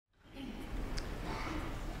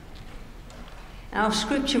Our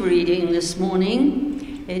scripture reading this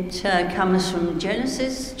morning, it comes from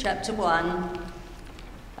Genesis chapter 1,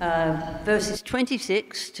 verses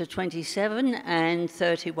 26 to 27 and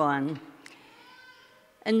 31.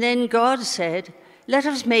 And then God said, "Let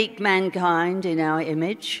us make mankind in our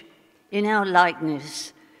image, in our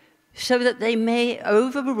likeness, so that they may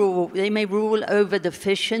rule over the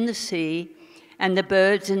fish in the sea and the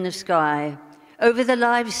birds in the sky, over the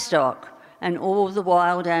livestock and all the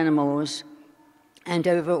wild animals, and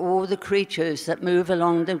over all the creatures that move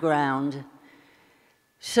along the ground."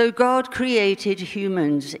 So God created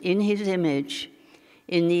humans in his image.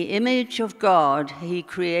 In the image of God, he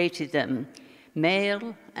created them.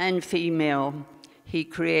 Male and female, he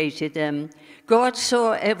created them. God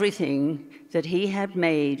saw everything that he had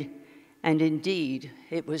made, and indeed,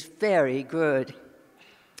 it was very good.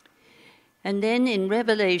 And then in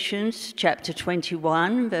Revelations chapter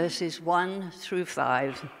 21, verses 1 through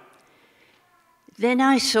 5, "Then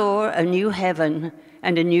I saw a new heaven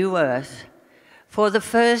and a new earth, for the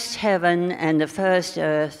first heaven and the first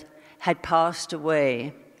earth had passed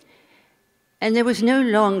away, and there was no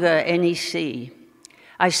longer any sea.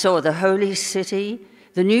 I saw the holy city,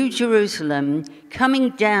 the new Jerusalem, coming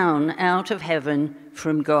down out of heaven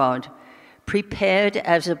from God, prepared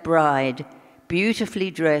as a bride,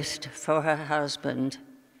 beautifully dressed for her husband.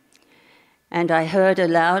 And I heard a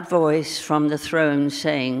loud voice from the throne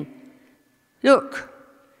saying, 'Look,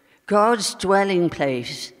 God's dwelling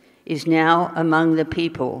place is now among the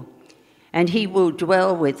people, and he will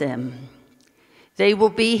dwell with them. They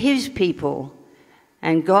will be his people,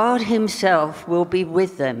 and God himself will be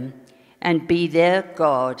with them and be their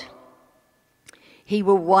God. He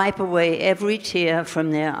will wipe away every tear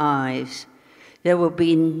from their eyes. There will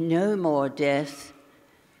be no more death,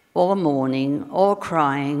 or mourning, or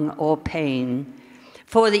crying, or pain,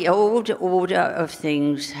 for the old order of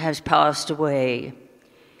things has passed away.'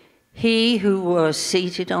 He who was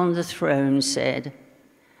seated on the throne said,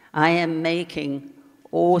 'I am making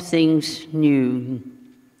all things new.'"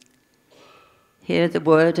 Hear the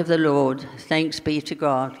word of the Lord. Thanks be to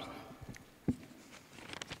God.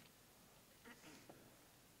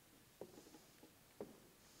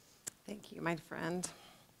 Thank you, my friend.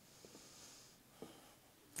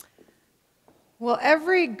 Well,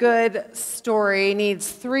 every good story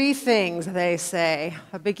needs three things, they say: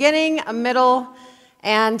 a beginning, a middle,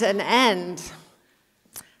 and an end.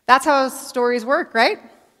 That's how stories work, right?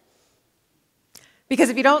 Because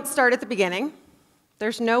if you don't start at the beginning,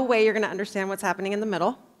 there's no way you're going to understand what's happening in the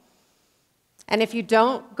middle. And if you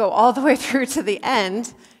don't go all the way through to the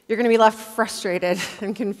end, you're going to be left frustrated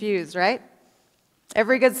and confused, right?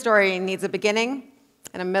 Every good story needs a beginning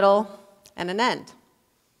and a middle and an end.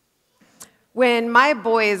 When my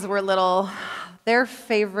boys were little, their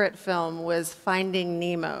favorite film was Finding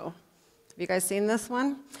Nemo. Have you guys seen this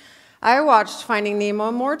one? I watched Finding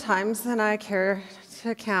Nemo more times than I care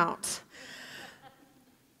to count.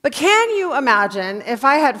 But can you imagine if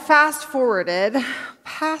I had fast-forwarded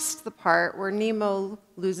past the part where Nemo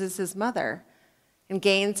loses his mother and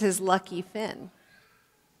gains his lucky fin?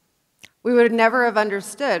 We would never have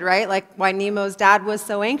understood, right? Like why Nemo's dad was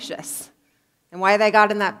so anxious, and why they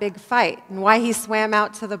got in that big fight, and why he swam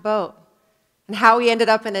out to the boat, and how he ended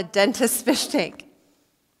up in a dentist's fish tank.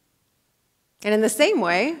 And in the same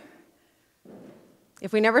way,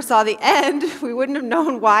 if we never saw the end, we wouldn't have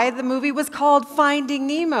known why the movie was called Finding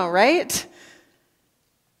Nemo, right?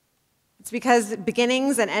 It's because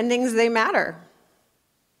beginnings and endings, they matter.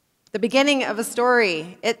 The beginning of a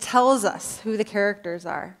story, it tells us who the characters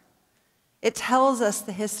are. It tells us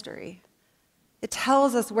the history. It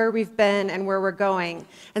tells us where we've been and where we're going.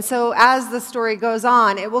 And so as the story goes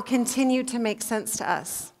on, it will continue to make sense to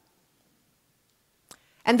us.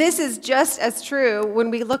 And this is just as true when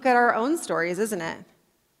we look at our own stories, isn't it?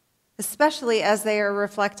 Especially as they are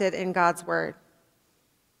reflected in God's Word.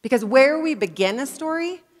 Because where we begin a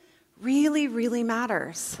story really, really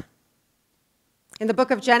matters. In the book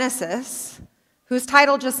of Genesis, whose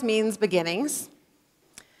title just means beginnings,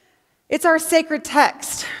 it's our sacred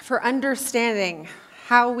text for understanding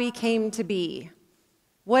how we came to be,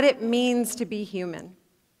 what it means to be human.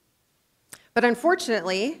 But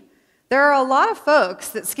unfortunately, there are a lot of folks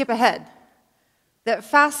that skip ahead, that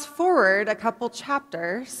fast forward a couple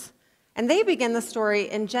chapters, and they begin the story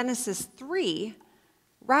in Genesis 3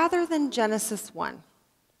 rather than Genesis 1.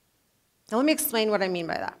 Now let me explain what I mean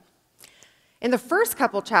by that. In the first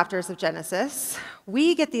couple chapters of Genesis,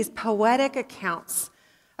 we get these poetic accounts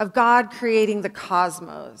of God creating the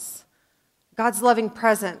cosmos, God's loving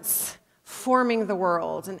presence, forming the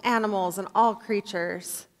world and animals and all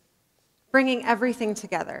creatures, bringing everything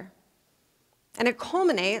together. And it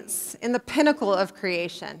culminates in the pinnacle of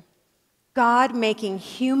creation, God making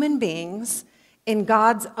human beings in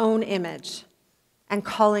God's own image and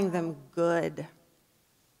calling them good.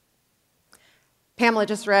 Pamela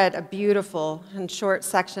just read a beautiful and short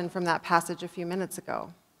section from that passage a few minutes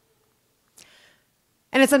ago.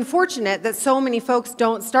 And it's unfortunate that so many folks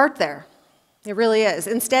don't start there. It really is.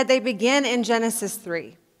 Instead, they begin in Genesis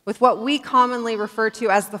 3 with what we commonly refer to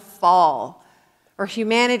as the fall, or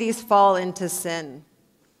humanity's fall into sin.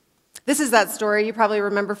 This is that story you probably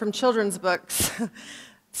remember from children's books.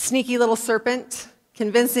 Sneaky little serpent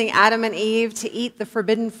convincing Adam and Eve to eat the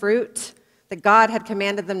forbidden fruit that God had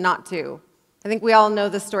commanded them not to. I think we all know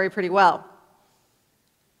this story pretty well.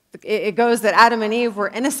 It goes that Adam and Eve were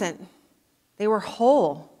innocent. They were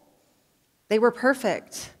whole. They were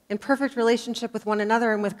perfect, in perfect relationship with one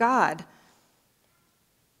another and with God.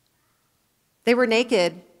 They were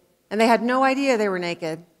naked, and they had no idea they were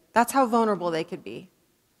naked. That's how vulnerable they could be.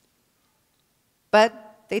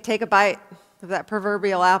 But they take a bite of that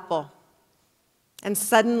proverbial apple, and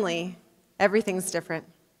suddenly, everything's different.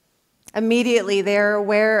 Immediately, they're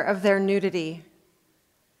aware of their nudity.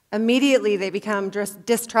 Immediately, they become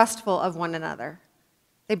distrustful of one another.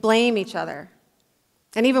 They blame each other.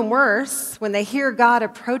 And even worse, when they hear God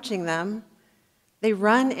approaching them, they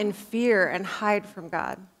run in fear and hide from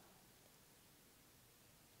God.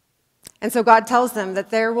 And so God tells them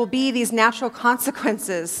that there will be these natural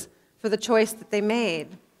consequences for the choice that they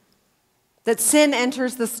made. That sin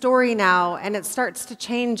enters the story now, and it starts to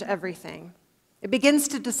change everything. It begins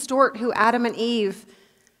to distort who Adam and Eve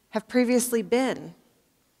have previously been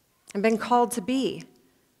and been called to be.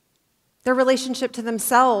 Their relationship to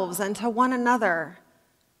themselves and to one another,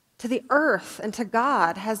 to the earth and to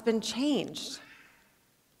God has been changed.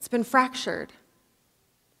 It's been fractured.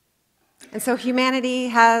 And so humanity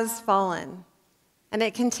has fallen, and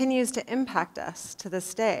it continues to impact us to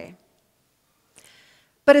this day.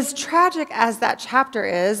 But as tragic as that chapter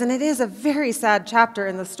is, and it is a very sad chapter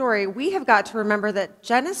in the story, we have got to remember that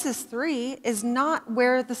Genesis 3 is not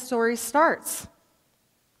where the story starts.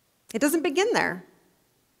 It doesn't begin there.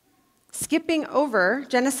 Skipping over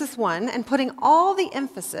Genesis 1 and putting all the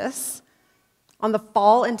emphasis on the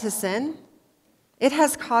fall into sin, it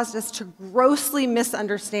has caused us to grossly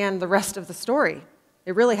misunderstand the rest of the story.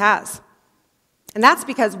 It really has. And that's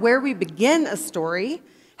because where we begin a story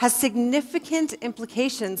has significant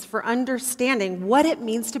implications for understanding what it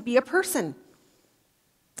means to be a person.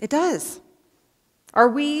 It does. Are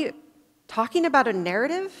we talking about a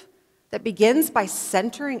narrative that begins by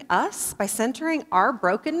centering us, by centering our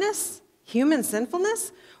brokenness, human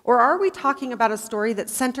sinfulness? Or are we talking about a story that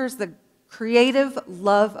centers the creative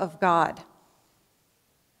love of God?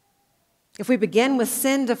 If we begin with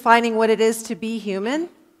sin defining what it is to be human,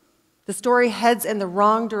 the story heads in the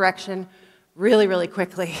wrong direction really, really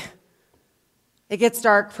quickly. It gets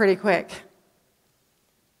dark pretty quick.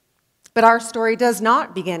 But our story does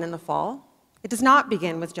not begin in the fall. It does not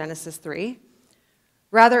begin with Genesis 3.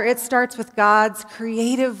 Rather, it starts with God's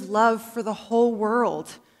creative love for the whole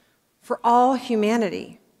world, for all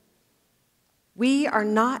humanity. We are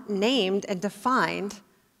not named and defined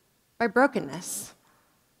by brokenness.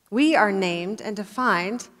 We are named and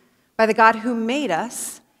defined by the God who made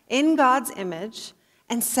us in God's image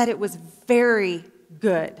and said it was very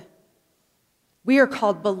good. We are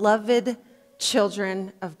called beloved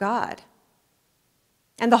children of God.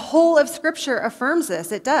 And the whole of Scripture affirms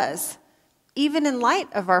this. It does, even in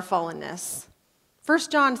light of our fallenness.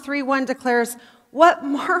 1 John 3:1 declares, "What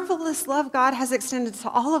marvelous love God has extended to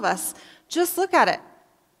all of us. Just look at it.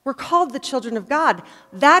 We're called the children of God.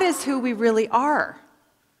 That is who we really are."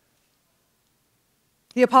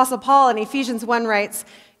 The Apostle Paul in Ephesians 1 writes,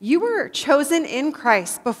 "You were chosen in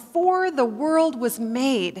Christ before the world was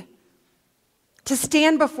made to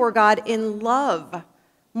stand before God in love,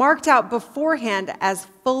 marked out beforehand as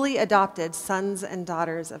fully adopted sons and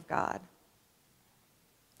daughters of God."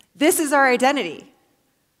 This is our identity.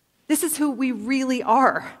 This is who we really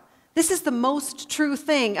are. This is the most true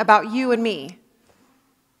thing about you and me.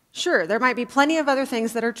 Sure, there might be plenty of other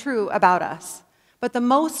things that are true about us, but the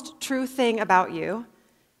most true thing about you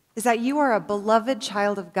is that you are a beloved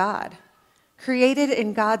child of God, created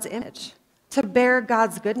in God's image, to bear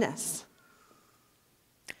God's goodness.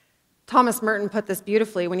 Thomas Merton put this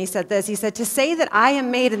beautifully when he said this. He said, "To say that I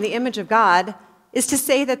am made in the image of God is to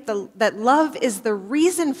say that love is the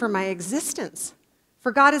reason for my existence.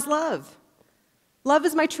 For God is love. Love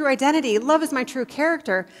is my true identity. Love is my true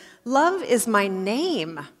character. Love is my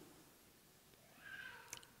name."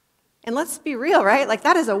 And let's be real, right? Like,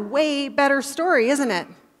 that is a way better story, isn't it?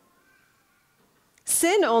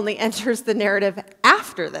 Sin only enters the narrative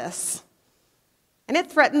after this. And it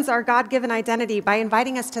threatens our God-given identity by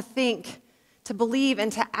inviting us to think, to believe, and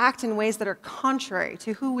to act in ways that are contrary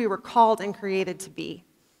to who we were called and created to be.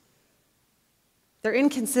 They're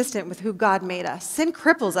inconsistent with who God made us. Sin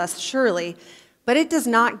cripples us, surely, but it does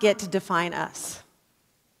not get to define us.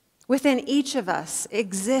 Within each of us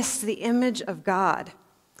exists the image of God.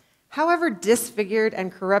 However disfigured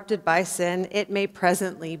and corrupted by sin it may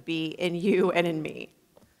presently be in you and in me.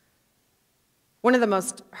 One of the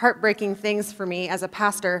most heartbreaking things for me as a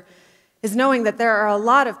pastor is knowing that there are a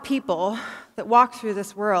lot of people that walk through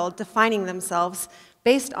this world defining themselves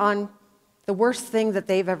based on the worst thing that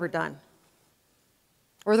they've ever done,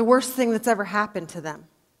 or the worst thing that's ever happened to them.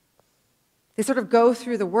 They sort of go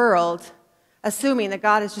through the world assuming that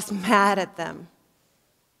God is just mad at them,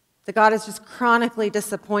 that God is just chronically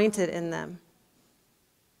disappointed in them.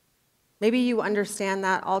 Maybe you understand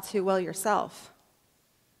that all too well yourself.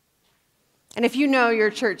 And if you know your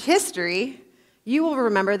church history, you will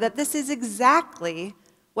remember that this is exactly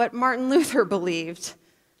what Martin Luther believed.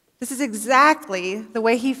 This is exactly the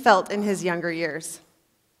way he felt in his younger years.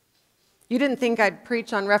 You didn't think I'd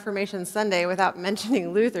preach on Reformation Sunday without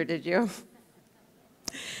mentioning Luther, did you?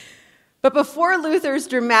 But before Luther's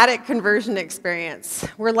dramatic conversion experience,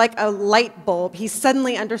 where like a light bulb, he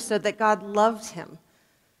suddenly understood that God loved him,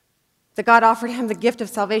 that God offered him the gift of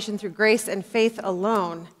salvation through grace and faith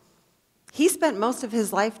alone. He spent most of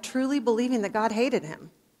his life truly believing that God hated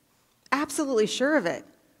him, absolutely sure of it.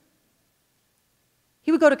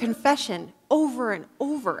 He would go to confession over and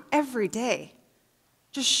over every day,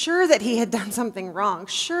 just sure that he had done something wrong,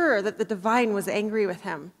 sure that the divine was angry with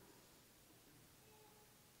him.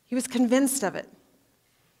 He was convinced of it.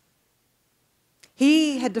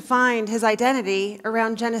 He had defined his identity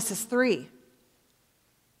around Genesis 3,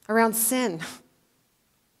 around sin.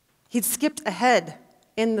 He'd skipped ahead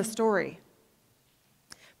in the story.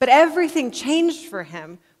 But everything changed for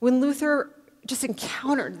him when Luther just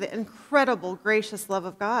encountered the incredible, gracious love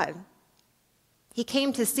of God. He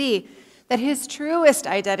came to see that his truest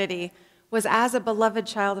identity was as a beloved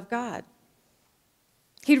child of God.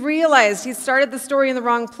 He'd realized he'd started the story in the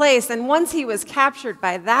wrong place, and once he was captured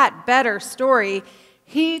by that better story,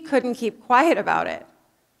 he couldn't keep quiet about it.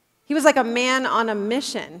 He was like a man on a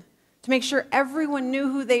mission to make sure everyone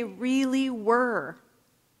knew who they really were,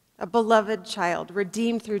 a beloved child,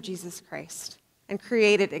 redeemed through Jesus Christ and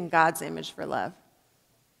created in God's image for love.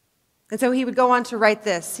 And so he would go on to write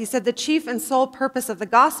this. He said, "The chief and sole purpose of the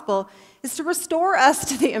gospel is to restore us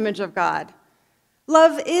to the image of God.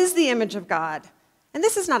 Love is the image of God. And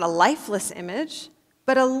this is not a lifeless image,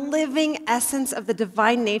 but a living essence of the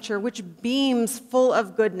divine nature which beams full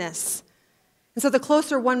of goodness. And so the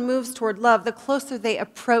closer one moves toward love, the closer they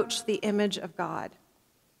approach the image of God."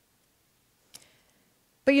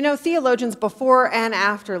 But you know, theologians before and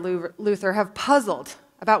after Luther have puzzled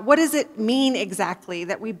about what does it mean exactly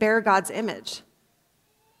that we bear God's image.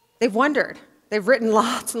 They've wondered. They've written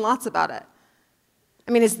lots and lots about it.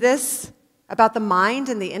 I mean, is this about the mind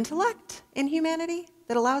and the intellect in humanity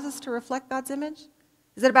that allows us to reflect God's image?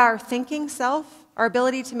 Is it about our thinking self, our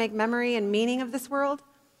ability to make memory and meaning of this world?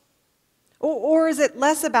 Or is it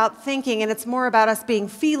less about thinking and it's more about us being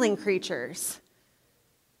feeling creatures?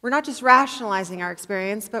 We're not just rationalizing our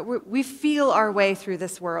experience, but we feel our way through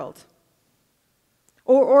this world.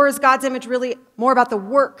 Or is God's image really more about the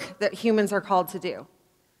work that humans are called to do?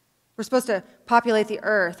 We're supposed to populate the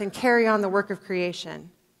earth and carry on the work of creation.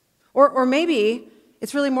 Or maybe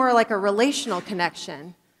it's really more like a relational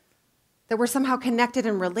connection, that we're somehow connected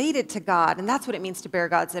and related to God, and that's what it means to bear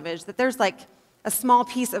God's image, that there's like a small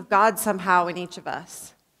piece of God somehow in each of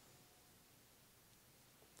us.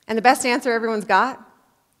 And the best answer everyone's got?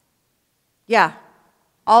 Yeah,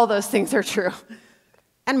 all those things are true,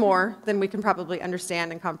 and more than we can probably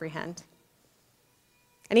understand and comprehend.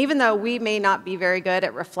 And even though we may not be very good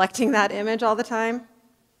at reflecting that image all the time,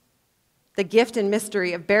 the gift and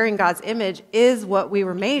mystery of bearing God's image is what we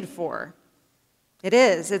were made for. It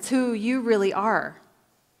is. It's who you really are.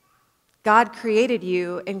 God created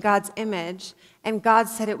you in God's image, and God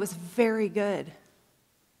said it was very good.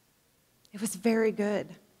 It was very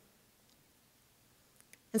good.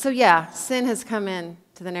 And so, yeah, sin has come in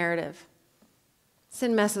to the narrative.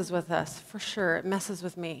 Sin messes with us, for sure. It messes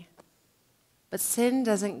with me. But sin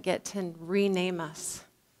doesn't get to rename us.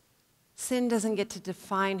 Sin doesn't get to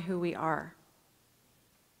define who we are.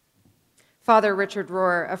 Father Richard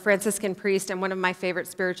Rohr, a Franciscan priest and one of my favorite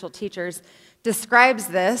spiritual teachers, describes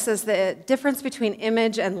this as the difference between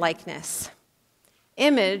image and likeness.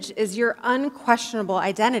 Image is your unquestionable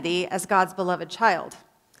identity as God's beloved child.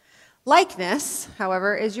 Likeness,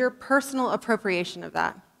 however, is your personal appropriation of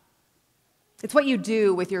that. It's what you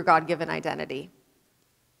do with your God-given identity.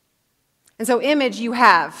 And so image you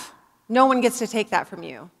have. No one gets to take that from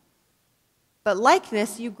you. But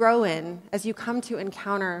likeness you grow in as you come to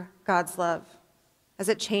encounter God's love, as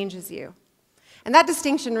it changes you. And that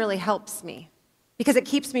distinction really helps me because it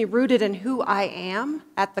keeps me rooted in who I am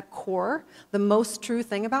at the core, the most true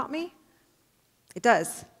thing about me. It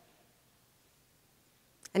does.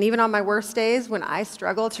 And even on my worst days when I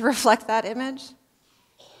struggle to reflect that image,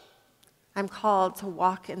 I'm called to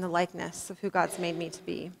walk in the likeness of who God's made me to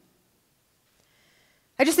be.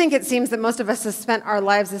 I just think it seems that most of us have spent our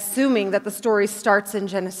lives assuming that the story starts in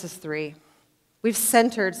Genesis 3. We've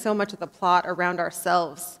centered so much of the plot around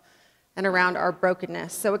ourselves and around our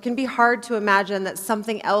brokenness, so it can be hard to imagine that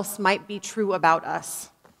something else might be true about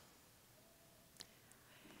us.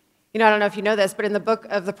 I don't know if you know this, but in the book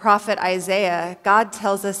of the prophet Isaiah, God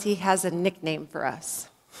tells us he has a nickname for us.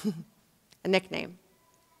 A nickname.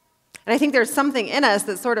 And I think there's something in us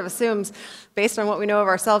that sort of assumes, based on what we know of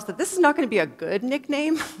ourselves, that this is not going to be a good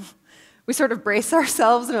nickname. We sort of brace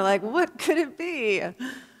ourselves and are like, what could it be?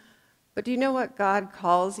 But do you know what God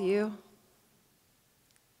calls you?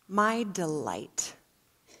 My delight.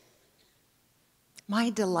 My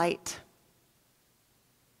delight.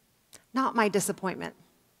 Not my disappointment.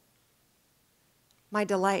 My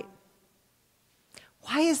delight.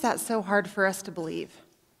 Why is that so hard for us to believe?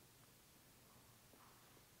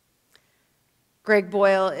 Greg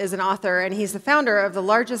Boyle is an author, and he's the founder of the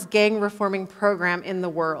largest gang reforming program in the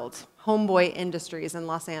world, Homeboy Industries in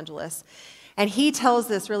Los Angeles. And he tells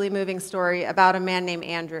this really moving story about a man named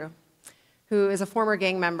Andrew, who is a former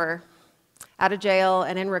gang member, out of jail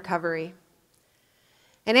and in recovery.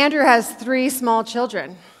 And Andrew has 3 small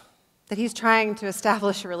children that he's trying to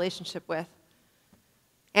establish a relationship with.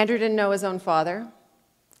 Andrew didn't know his own father,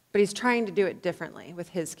 but he's trying to do it differently with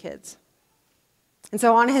his kids. And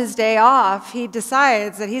so on his day off, he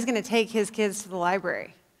decides that he's going to take his kids to the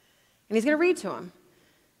library, and he's going to read to them.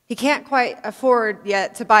 He can't quite afford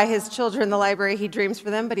yet to buy his children the library he dreams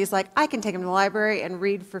for them, but he's like, I can take them to the library and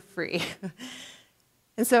read for free.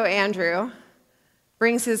 And so Andrew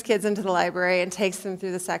brings his kids into the library and takes them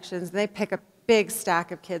through the sections, and they pick a big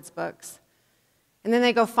stack of kids' books. And then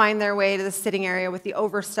they go find their way to the sitting area with the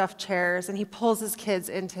overstuffed chairs, and he pulls his kids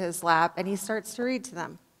into his lap, and he starts to read to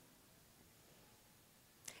them.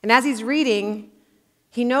 And as he's reading,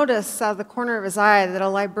 he noticed out of the corner of his eye that a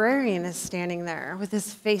librarian is standing there with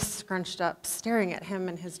his face scrunched up, staring at him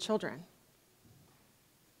and his children.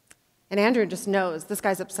 And Andrew just knows this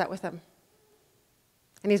guy's upset with him.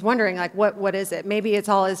 And he's wondering, like, what is it? Maybe it's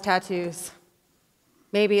all his tattoos.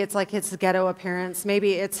 Maybe it's like his ghetto appearance.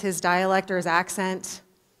 Maybe it's his dialect or his accent.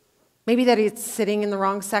 Maybe that he's sitting in the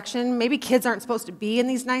wrong section. Maybe kids aren't supposed to be in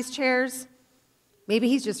these nice chairs. Maybe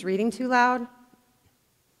he's just reading too loud.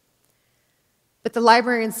 But the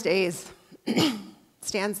librarian stands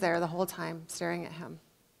there the whole time, staring at him.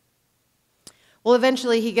 Well,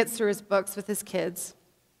 eventually he gets through his books with his kids,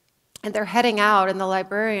 and they're heading out, and the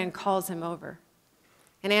librarian calls him over.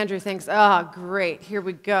 And Andrew thinks, oh, great, here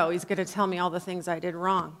we go. He's going to tell me all the things I did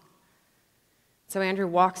wrong. So Andrew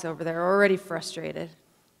walks over there, already frustrated.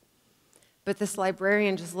 But this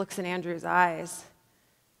librarian just looks in Andrew's eyes,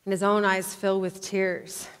 and his own eyes fill with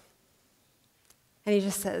tears. And he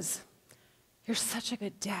just says, you're such a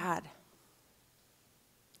good dad.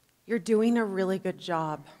 You're doing a really good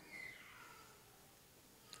job.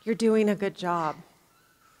 You're doing a good job.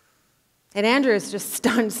 And Andrew is just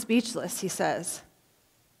stunned, speechless, he says.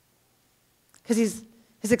 Because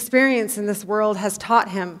his experience in this world has taught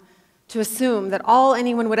him to assume that all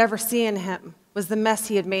anyone would ever see in him was the mess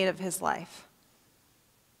he had made of his life.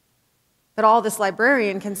 But all this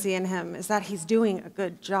librarian can see in him is that he's doing a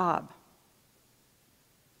good job.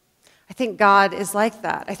 I think God is like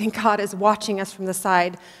that. I think God is watching us from the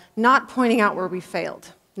side, not pointing out where we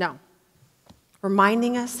failed. No.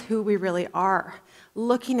 Reminding us who we really are,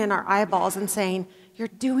 looking in our eyeballs and saying, you're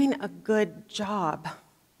doing a good job.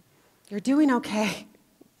 You're doing okay.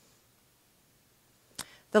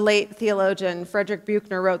 The late theologian Frederick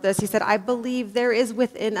Buechner wrote this. He said, I believe there is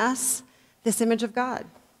within us this image of God.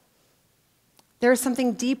 There is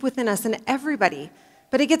something deep within us in everybody,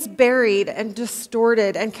 but it gets buried and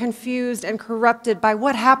distorted and confused and corrupted by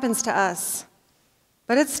what happens to us.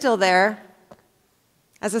 But it's still there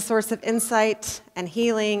as a source of insight and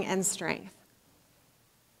healing and strength.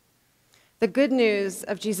 The good news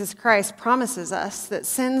of Jesus Christ promises us that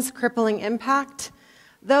sin's crippling impact,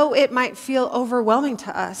 though it might feel overwhelming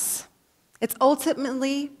to us, it's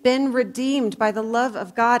ultimately been redeemed by the love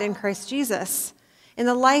of God in Christ Jesus. In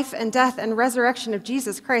the life and death and resurrection of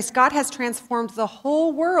Jesus Christ, God has transformed the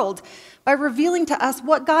whole world by revealing to us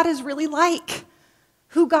what God is really like,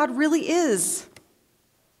 who God really is.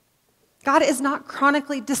 God is not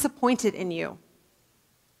chronically disappointed in you.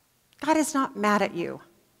 God is not mad at you.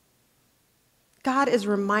 God is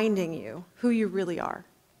reminding you who you really are.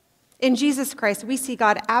 In Jesus Christ, we see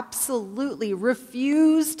God absolutely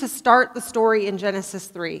refuse to start the story in Genesis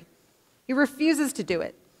 3. He refuses to do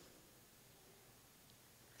it.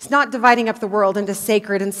 He's not dividing up the world into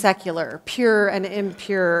sacred and secular, pure and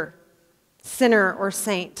impure, sinner or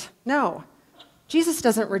saint. No, Jesus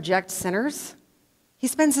doesn't reject sinners. He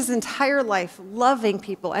spends his entire life loving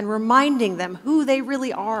people and reminding them who they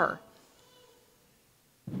really are.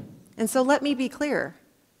 And so let me be clear.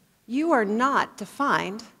 You are not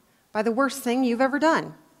defined by the worst thing you've ever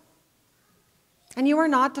done. And you are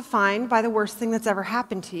not defined by the worst thing that's ever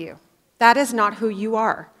happened to you. That is not who you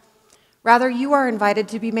are. Rather, you are invited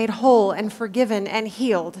to be made whole and forgiven and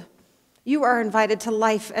healed. You are invited to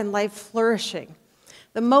life and life flourishing.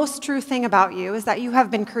 The most true thing about you is that you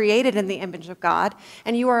have been created in the image of God,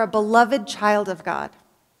 and you are a beloved child of God.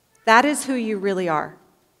 That is who you really are.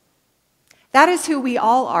 That is who we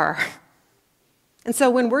all are. And so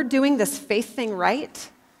when we're doing this faith thing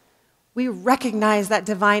right, we recognize that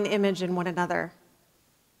divine image in one another.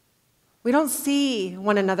 We don't see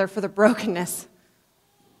one another for the brokenness.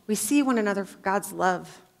 We see one another for God's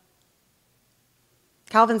love.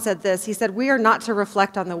 Calvin said this. He said, "We are not to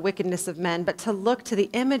reflect on the wickedness of men, but to look to the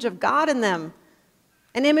image of God in them,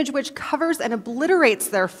 an image which covers and obliterates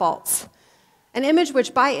their faults, an image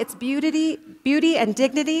which by its beauty and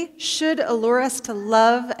dignity should allure us to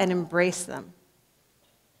love and embrace them."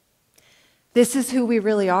 This is who we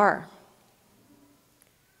really are.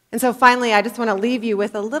 And so finally, I just want to leave you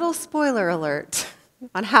with a little spoiler alert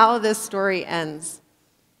on how this story ends.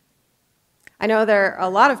 I know there are a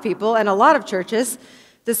lot of people and a lot of churches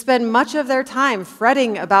that spend much of their time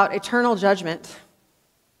fretting about eternal judgment.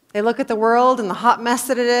 They look at the world and the hot mess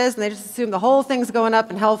that it is, and they just assume the whole thing's going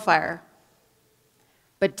up in hellfire.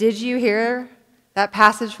 But did you hear that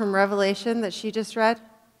passage from Revelation that she just read?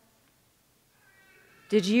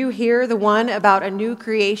 Did you hear the one about a new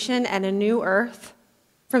creation and a new earth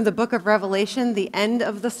from the book of Revelation, the end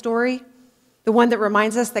of the story? The one that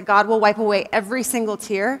reminds us that God will wipe away every single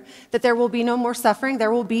tear, that there will be no more suffering,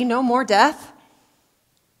 there will be no more death.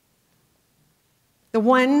 The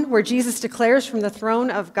one where Jesus declares from the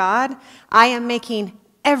throne of God, "I am making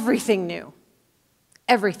everything new."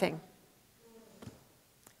 Everything.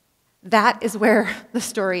 That is where the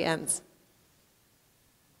story ends.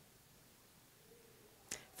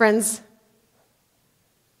 Friends,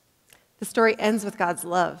 the story ends with God's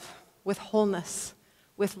love, with wholeness,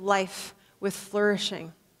 with life, with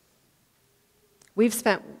flourishing. We've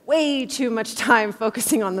spent way too much time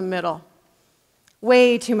focusing on the middle,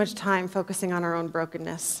 way too much time focusing on our own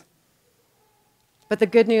brokenness. But the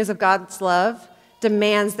good news of God's love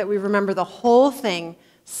demands that we remember the whole thing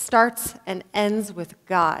starts and ends with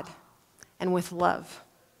God and with love.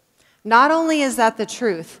 Not only is that the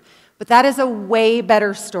truth, but that is a way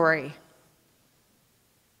better story.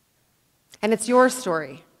 And it's your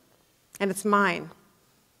story, and it's mine.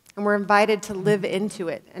 And we're invited to live into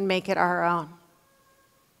it and make it our own.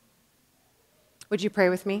 Would you pray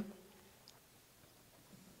with me?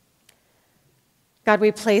 God,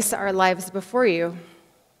 we place our lives before you,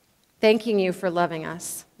 thanking you for loving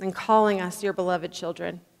us and calling us your beloved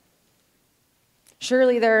children.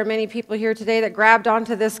 Surely there are many people here today that grabbed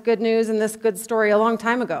onto this good news and this good story a long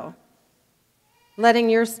time ago, letting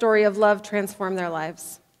your story of love transform their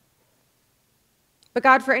lives. But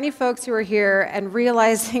God, for any folks who are here and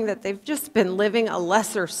realizing that they've just been living a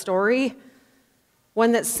lesser story,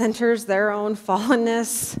 one that centers their own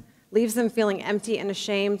fallenness, leaves them feeling empty and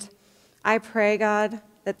ashamed, I pray, God,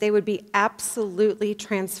 that they would be absolutely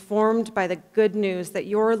transformed by the good news that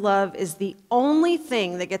your love is the only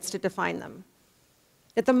thing that gets to define them.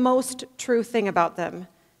 That the most true thing about them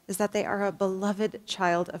is that they are a beloved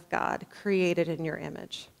child of God, created in your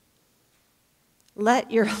image.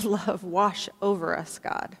 Let your love wash over us,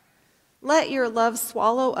 God. Let your love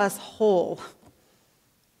swallow us whole.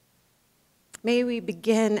 May we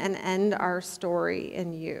begin and end our story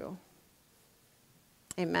in you.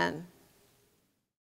 Amen.